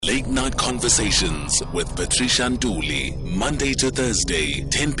Late Night Conversations with Patricia Nduli, Monday to Thursday,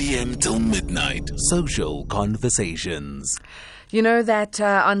 10 p.m. till midnight. Social Conversations. You know that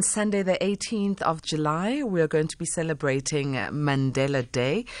on Sunday, the 18th of July, we are going to be celebrating Mandela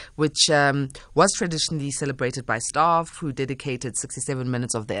Day, which was traditionally celebrated by staff who dedicated 67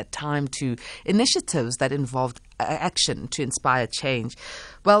 minutes of their time to initiatives that involved action to inspire change.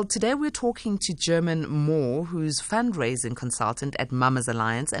 Well, today we're talking to German Moore, who's fundraising consultant at Mama's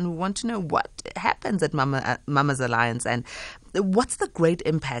Alliance, and we want to know what happens at Mama's Alliance and what's the great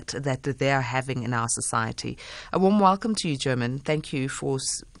impact that they are having in our society. A warm welcome to you, German. Thank you for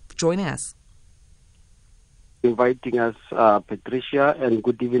joining us. Inviting us, Patricia, and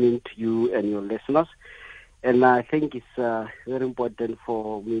good evening to you and your listeners. And I think it's very important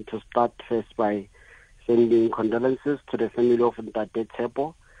for me to start first by sending condolences to the family of Ntate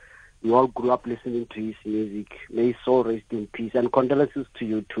Tsepo. We all grew up listening to his music. May his soul rest in peace. And condolences to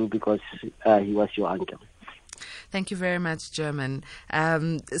you too, because he was your uncle. Thank you very much, German.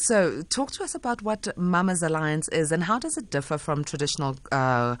 So talk to us about what Mama's Alliance is and how does it differ from traditional,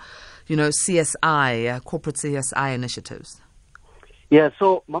 CSI, corporate CSI initiatives? Yeah,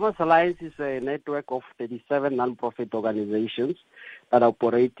 so Mama's Alliance is a network of 37 non-profit organizations that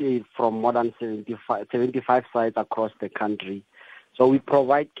operate from more than 75 sites across the country. So we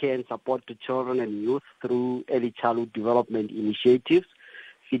provide care and support to children and youth through early childhood development initiatives,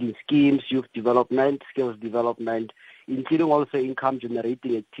 feeding schemes, youth development, skills development, including also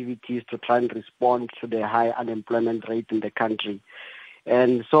income-generating activities to try and respond to the high unemployment rate in the country.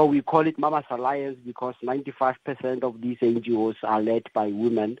 And so we call it Mama's Alliance because 95% of these NGOs are led by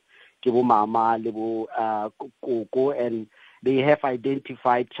women, and they have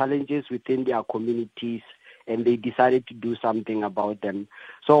identified challenges within their communities and they decided to do something about them.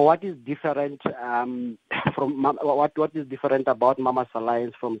 So what is different what is different about Mama's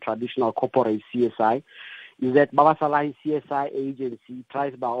Alliance from traditional corporate CSI is that Mama's Alliance CSI agency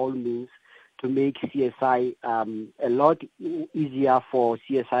tries by all means to make CSI a lot easier for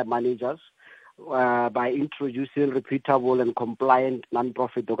CSI managers by introducing reputable and compliant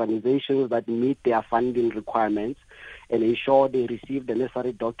non-profit organizations that meet their funding requirements and ensure they receive the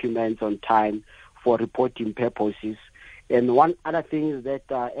necessary documents on time for reporting purposes. And one other thing is that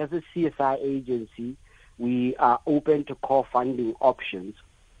as a CSI agency, we are open to co-funding options.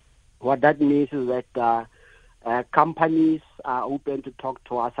 What that means is that companies are open to talk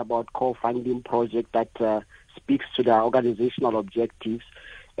to us about co-funding projects that speaks to their organizational objectives.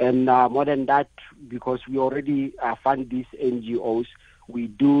 And more than that, because we already fund these NGOs, we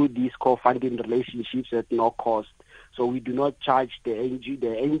do these co-funding relationships at no cost. So we do not charge the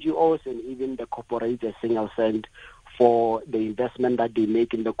NGOs and even the corporates a single cent for the investment that they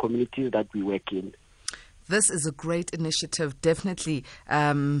make in the communities that we work in. This is a great initiative, definitely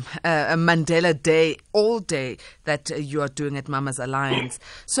a Mandela Day, all day, that you are doing at Mama's Alliance.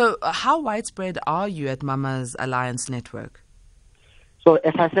 So how widespread are you at Mama's Alliance network? So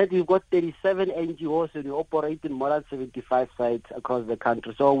as I said, we've got 37 NGOs and we operate in more than 75 sites across the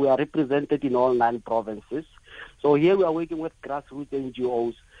country. So we are represented in all 9 provinces. So here we are working with grassroots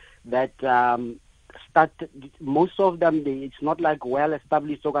NGOs that most of them, it's not like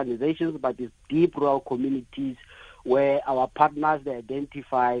well-established organizations, but it's deep rural communities where our partners, they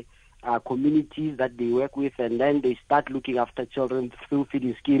identify communities that they work with, and then they start looking after children through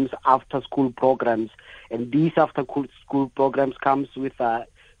feeding schemes, after-school programs. And these after-school programs comes with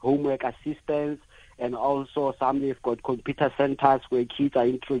homework assistance, and also some they've got computer centers where kids are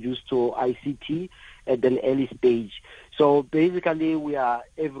introduced to ICT at an early stage. So basically, we are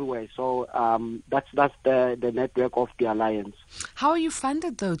everywhere. So that's the network of the Alliance. How are you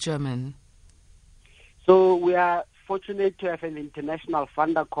funded, though, German? So we are fortunate to have an international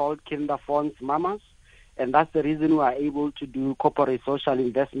funder called Kinderfonds Mamas, and that's the reason we are able to do corporate social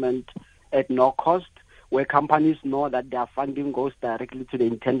investment at no cost, where companies know that their funding goes directly to the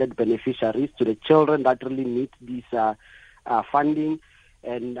intended beneficiaries, to the children that really need this funding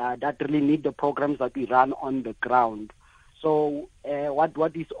and that really need the programs that we run on the ground. So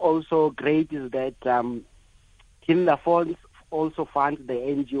what is also great is that Kinderfonds also funds the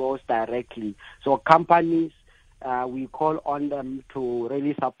NGOs directly. So companies, we call on them to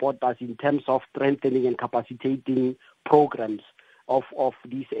really support us in terms of strengthening and capacitating programs of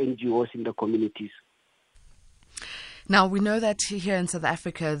these NGOs in the communities. Now, we know that here in South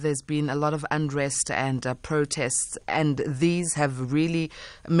Africa there's been a lot of unrest and protests, and these have really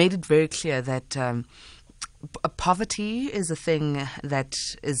made it very clear that poverty is a thing that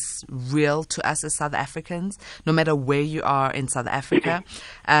is real to us as South Africans, no matter where you are in South Africa,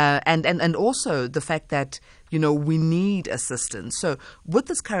 and also the fact that we need assistance. So with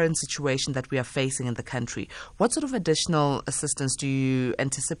this current situation that we are facing in the country, what sort of additional assistance do you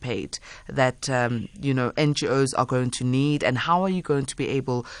anticipate that NGOs are going to need, and how are you going to be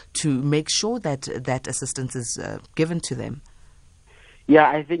able to make sure that that assistance is given to them? Yeah,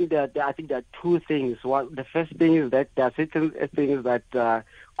 I think there are two things. One, the first thing is that there are certain things that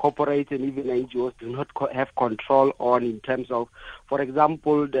corporates and even NGOs do not have control on, in terms of, for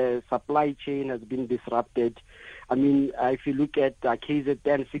example, the supply chain has been disrupted. I mean, if you look at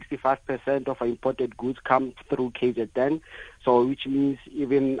KZN, 65% of our imported goods come through KZN, so which means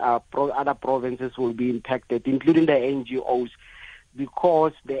even other provinces will be impacted, including the NGOs.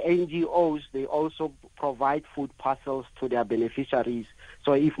 Because the NGOs, they also provide food parcels to their beneficiaries.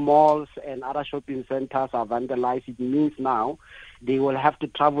 So if malls and other shopping centers are vandalized, it means now they will have to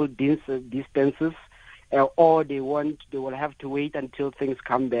travel distances, or they will have to wait until things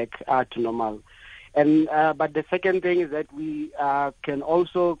come back to normal. And but the second thing is that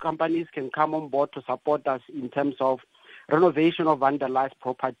companies can come on board to support us in terms of renovation of vandalized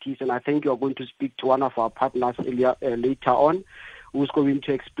properties. And I think you're going to speak to one of our partners later on, who's going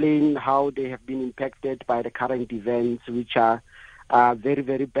to explain how they have been impacted by the current events, which are very,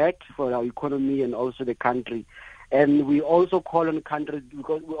 very bad for our economy and also the country. And we also call on countries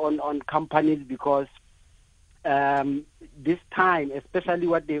on companies because this time, especially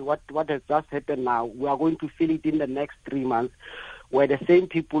what has just happened now, we are going to feel it in the next 3 months, where the same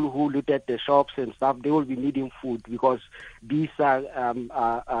people who loot at the shops and stuff, they will be needing food, because these shops,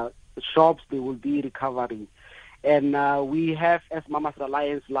 they will be recovering. And we have, as Mamas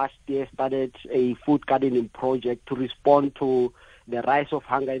Alliance last year, started a food gardening project to respond to the rise of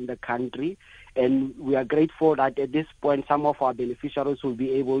hunger in the country. And we are grateful that at this point, some of our beneficiaries will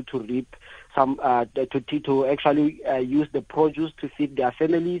be able to reap some, to actually use the produce to feed their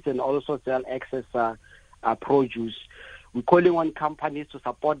families and also sell excess produce. We're calling on companies to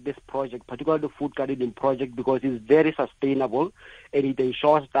support this project, particularly the food gardening project, because it's very sustainable and it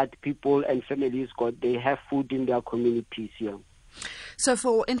ensures that people and families they have food in their communities here. So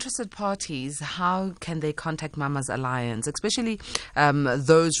for interested parties, how can they contact Mamas Alliance, especially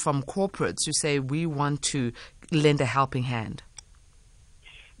those from corporates who say we want to lend a helping hand?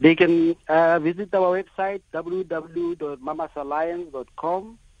 They can visit our website,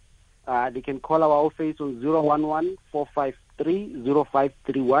 www.mamasalliance.com. They can call our office on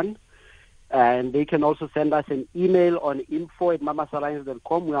 011-453-0531. And they can also send us an email on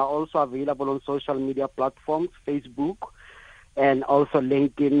info@mamasalliance.com. We are also available on social media platforms, Facebook, and also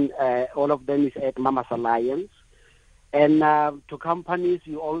LinkedIn. All of them is at Mamas Alliance. And to companies,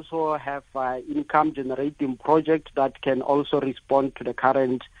 you also have income-generating projects that can also respond to the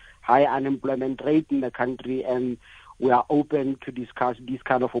current high unemployment rate in the country, and we are open to discuss these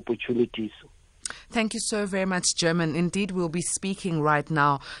kind of opportunities. Thank you so very much, German. Indeed, we'll be speaking right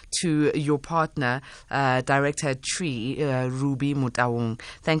now to your partner, Director at TREE, Ruby Motaung.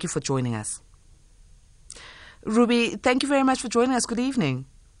 Thank you for joining us. Ruby, thank you very much for joining us. Good evening.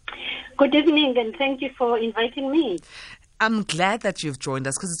 Good evening, and thank you for inviting me. I'm glad that you've joined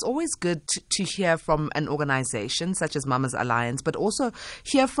us, because it's always good to hear from an organization such as Mamas Alliance, but also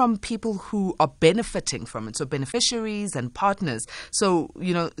hear from people who are benefiting from it, so beneficiaries and partners. So,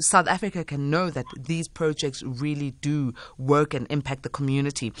 South Africa can know that these projects really do work and impact the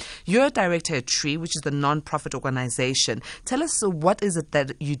community. You're a director at TREE, which is the non-profit organization. Tell us, what is it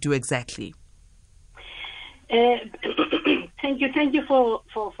that you do exactly? Thank you for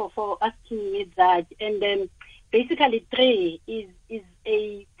asking me that. And basically, TREE is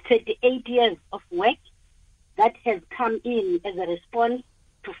a 38 years of work that has come in as a response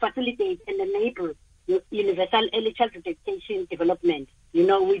to facilitate and enable universal early childhood education development. We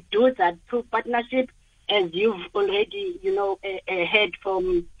do that through partnership, as you've already heard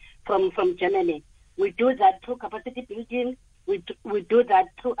from Germany. We do that through capacity building. We do that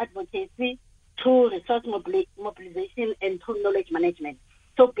through advocacy, through resource mobilization, and through knowledge management.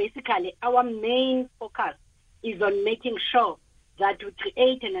 So basically, our main focus is on making sure that we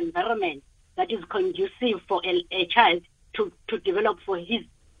create an environment that is conducive for a child to develop for the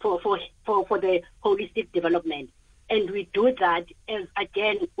holistic development. And we do that, as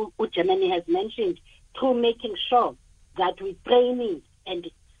again Germany has mentioned, through making sure that we're training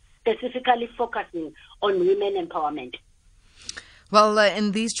and specifically focusing on women empowerment. Well,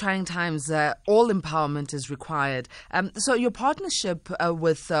 in these trying times, all empowerment is required. So your partnership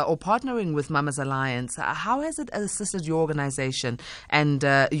or partnering with Mamas Alliance, how has it assisted your organization and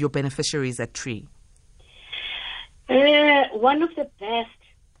your beneficiaries at TREE? One of the best,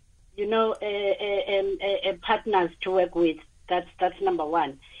 partners to work with. That's number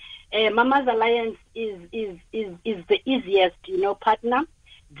one. Mama's Alliance is the easiest, partner.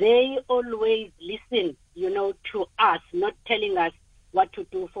 They always listen, to us, not telling us what to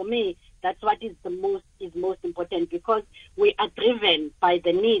do. For me, that's what is most important, because we are driven by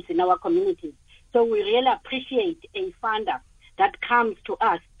the needs in our communities. So we really appreciate a funder that comes to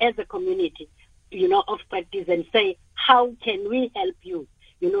us as a community, of practice, and say, how can we help you?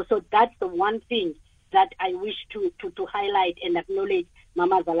 So that's the one thing that I wish to highlight and acknowledge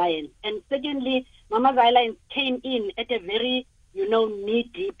Mama's Alliance. And secondly, Mama's Alliance came in at a very,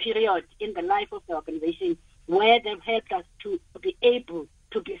 needy period in the life of the organization, where they've helped us to be able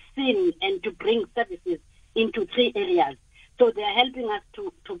to be seen and to bring services into 3 areas. So they are helping us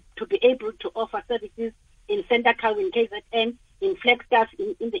to be able to offer services in Centercow, in KZN, in Flagstaff,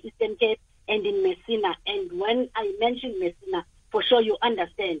 in the Eastern Cape, and in Messina. And when I mention Messina, for sure you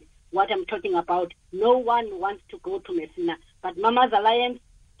understand what I'm talking about. No one wants to go to Messina, but Mama's Alliance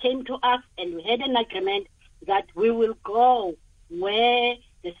came to us and we had an agreement that we will go where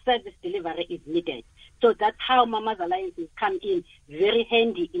the service delivery is needed. So that's how Mama's Alliance has come in very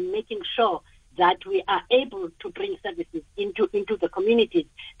handy in making sure that we are able to bring services into the communities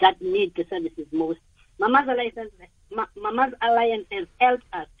that need the services most. Mama's Alliance has helped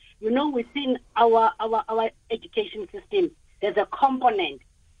us. Within our education system, there's a component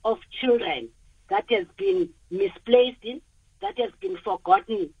of children that has been misplaced in, that has been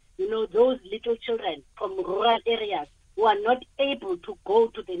forgotten. Those little children from rural areas who are not able to go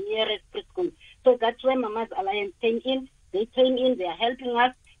to the nearest preschool. So that's where Mama's Alliance came in. They came in, they are helping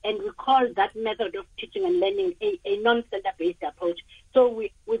us, and we call that method of teaching and learning a non-center-based approach. So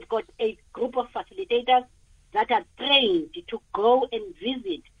we've got a group of facilitators that are trained to go and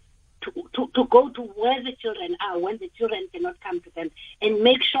visit, to go to where the children are when the children cannot come to them, and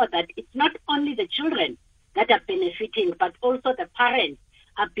make sure that it's not only the children that are benefiting, but also the parents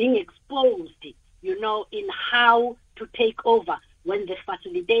are being exposed, in how to take over when the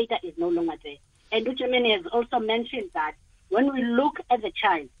facilitator is no longer there. And Uchemene has also mentioned that when we look at the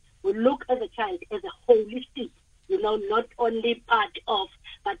child, we look at the child as a holistic, not only part of,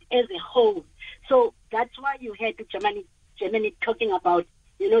 but as a whole. So that's why you heard Germany talking about,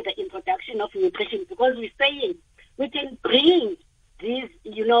 the introduction of nutrition, because we're saying we can bring these,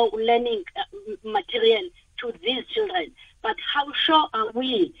 learning material to these children. But how sure are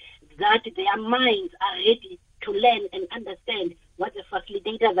we that their minds are ready to learn and understand what the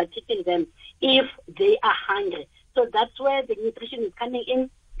facilitators are teaching them if they are hungry? So that's where the nutrition is coming in.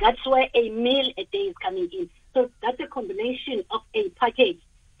 That's where a meal a day is coming in. So that's a combination of a package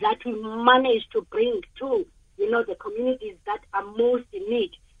that we manage to bring to, the communities that are most in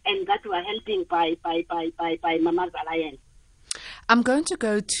need, and that we are helping by Mama's Alliance. I'm going to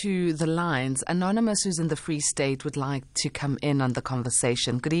go to the lines. Anonymous, who's in the Free State, would like to come in on the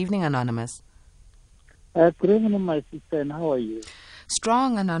conversation. Good evening, Anonymous. Good evening, my sister, and how are you?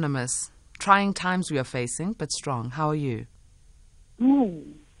 Strong, Anonymous. Trying times we are facing, but strong. How are you?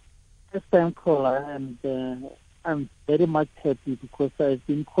 First time caller, and I'm very much happy because I've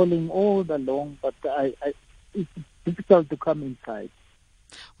been calling all along, but it's difficult to come inside.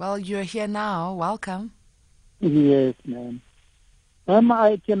 Well, you're here now. Welcome. Yes, ma'am.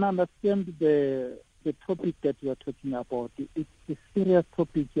 I can understand the topic that you are talking about. It's a serious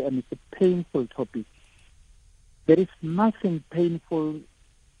topic and it's a painful topic. There is nothing painful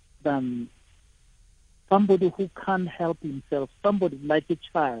than somebody who can't help himself, somebody like a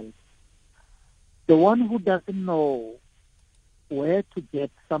child, the one who doesn't know where to get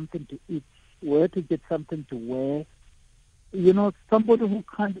something to eat, where to get something to wear, somebody who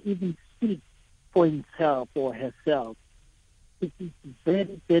can't even speak for himself or herself. It is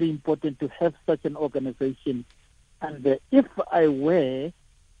very, very important to have such an organization. And if I were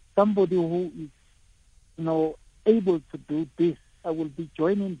somebody who is, able to do this, I will be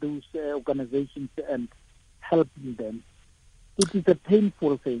joining those organizations and helping them. It is a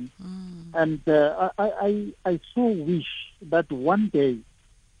painful thing. And I so wish that one day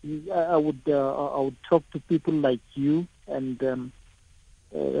I would talk to people like you and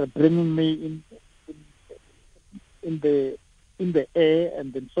bringing me in the air,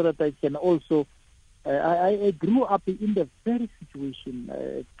 and then so that I can also. I grew up in the very situation,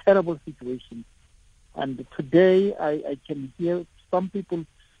 a terrible situation, and today I can hear some people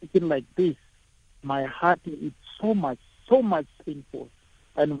speaking like this. My heart is so much painful,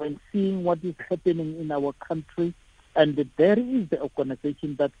 and when seeing what is happening in our country, and there is the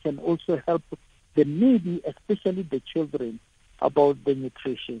organization that can also help the needy, especially the children, about the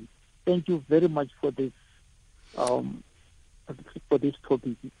nutrition. Thank you very much for this. for this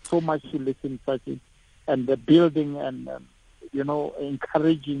topic. So much to listen to, and the building and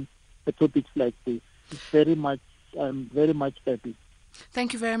encouraging the topics like this. It's very much happy.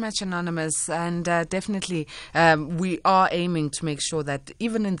 Thank you very much, Anonymous. And definitely, we are aiming to make sure that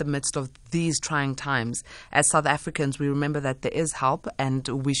even in the midst of these trying times, as South Africans, we remember that there is help and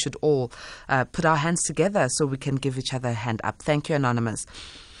we should all put our hands together so we can give each other a hand up. Thank you, Anonymous.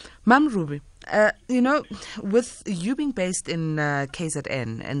 Mam Ruby, with you being based in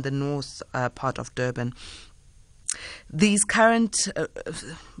KZN, in the north part of Durban, these current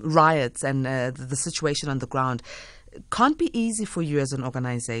riots and the situation on the ground can't be easy for you as an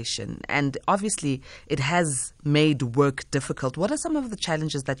organization. And obviously, it has made work difficult. What are some of the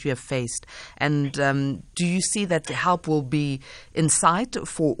challenges that you have faced? And do you see that help will be in sight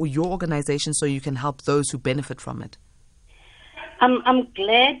for your organization so you can help those who benefit from it? I'm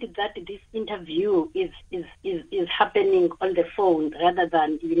glad that this interview is happening on the phone rather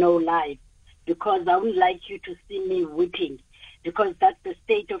than, live, because I would like you to see me weeping, because that's the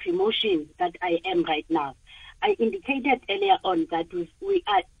state of emotion that I am right now. I indicated earlier on that we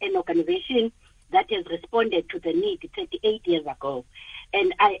are an organization that has responded to the need 38 years ago.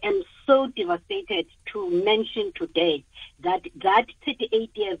 And I am so devastated to mention today that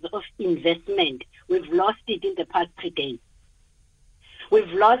 38 years of investment, we've lost it in the past 3 days.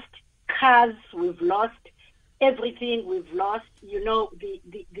 We've lost cars, we've lost everything, we've lost,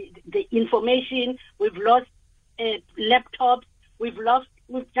 the information, we've lost laptops, we've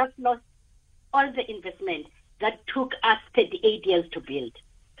just lost all the investment that took us 38 years to build.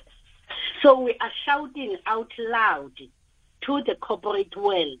 So we are shouting out loud to the corporate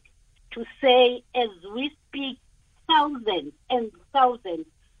world to say, as we speak, thousands and thousands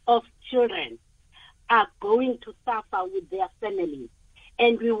of children are going to suffer with their families.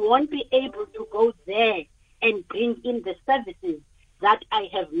 And we won't be able to go there and bring in the services that I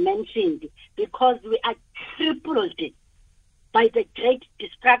have mentioned, because we are crippled by the great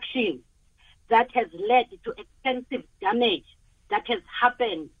destruction that has led to extensive damage that has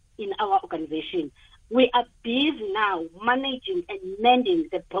happened in our organization. We are busy now managing and mending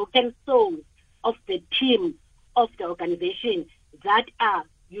the broken souls of the team of the organization that are,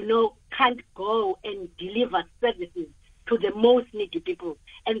 can't go and deliver services to the most needy people.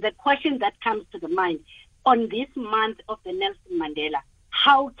 And the question that comes to the mind, on this month of the Nelson Mandela,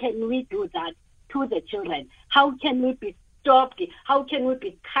 how can we do that to the children? How can we be stopped? How can we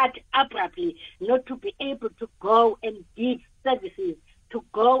be cut abruptly, not to be able to go and give services, to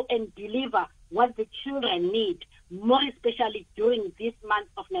go and deliver what the children need, more especially during this month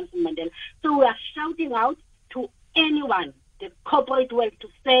of Nelson Mandela? So we are shouting out to anyone, the corporate world, to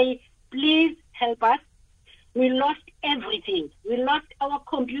say, please help us. We lost everything. We lost our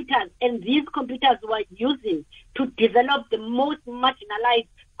computers, and these computers were using to develop the most marginalized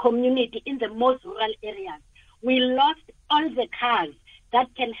community in the most rural areas. We lost all the cars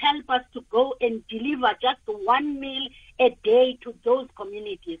that can help us to go and deliver just 1 meal a day to those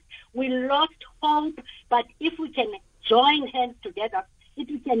communities. We lost hope, but if we can join hands together, if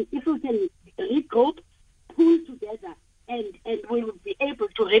we can regroup, pull together, and we will be able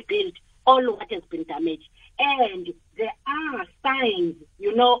to rebuild all what has been damaged. And there are signs,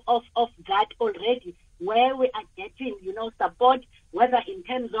 of that already, where we are getting, support, whether in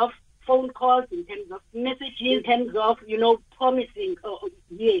terms of phone calls, in terms of messages, in terms of, promising,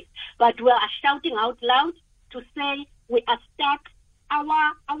 yes. But we are shouting out loud to say we are stuck.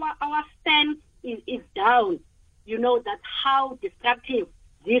 Our stand is down. That's how destructive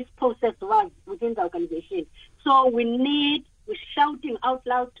this process was within the organization. So we're shouting out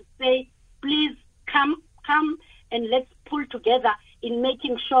loud to say, please come and let's pull together in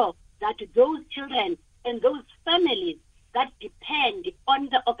making sure that those children and those families that depend on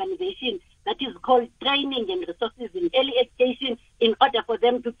the organization that is called training and resources in early education, in order for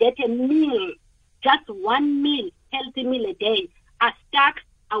them to get a meal, just 1 meal, healthy meal a day, are stuck,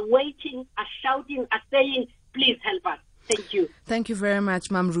 are waiting, are shouting, are saying, please help us. Thank you. Thank you very much,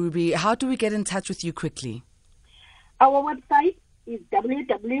 Mam Ruby. How do we get in touch with you quickly? Our website is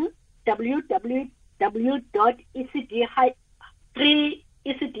www.ecd.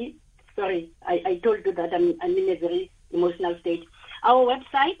 Sorry, I told you that I'm in a very emotional state. Our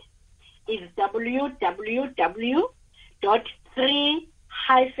website is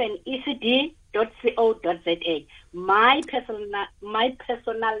www.3-ecd.co.za. My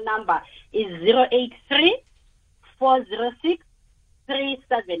personal number is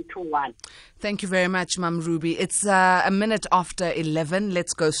 083-406-3721. Thank you very much, Mam Ruby. It's a minute after 11.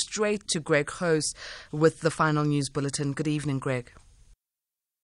 Let's go straight to Greg Host with the final news bulletin. Good evening, Greg.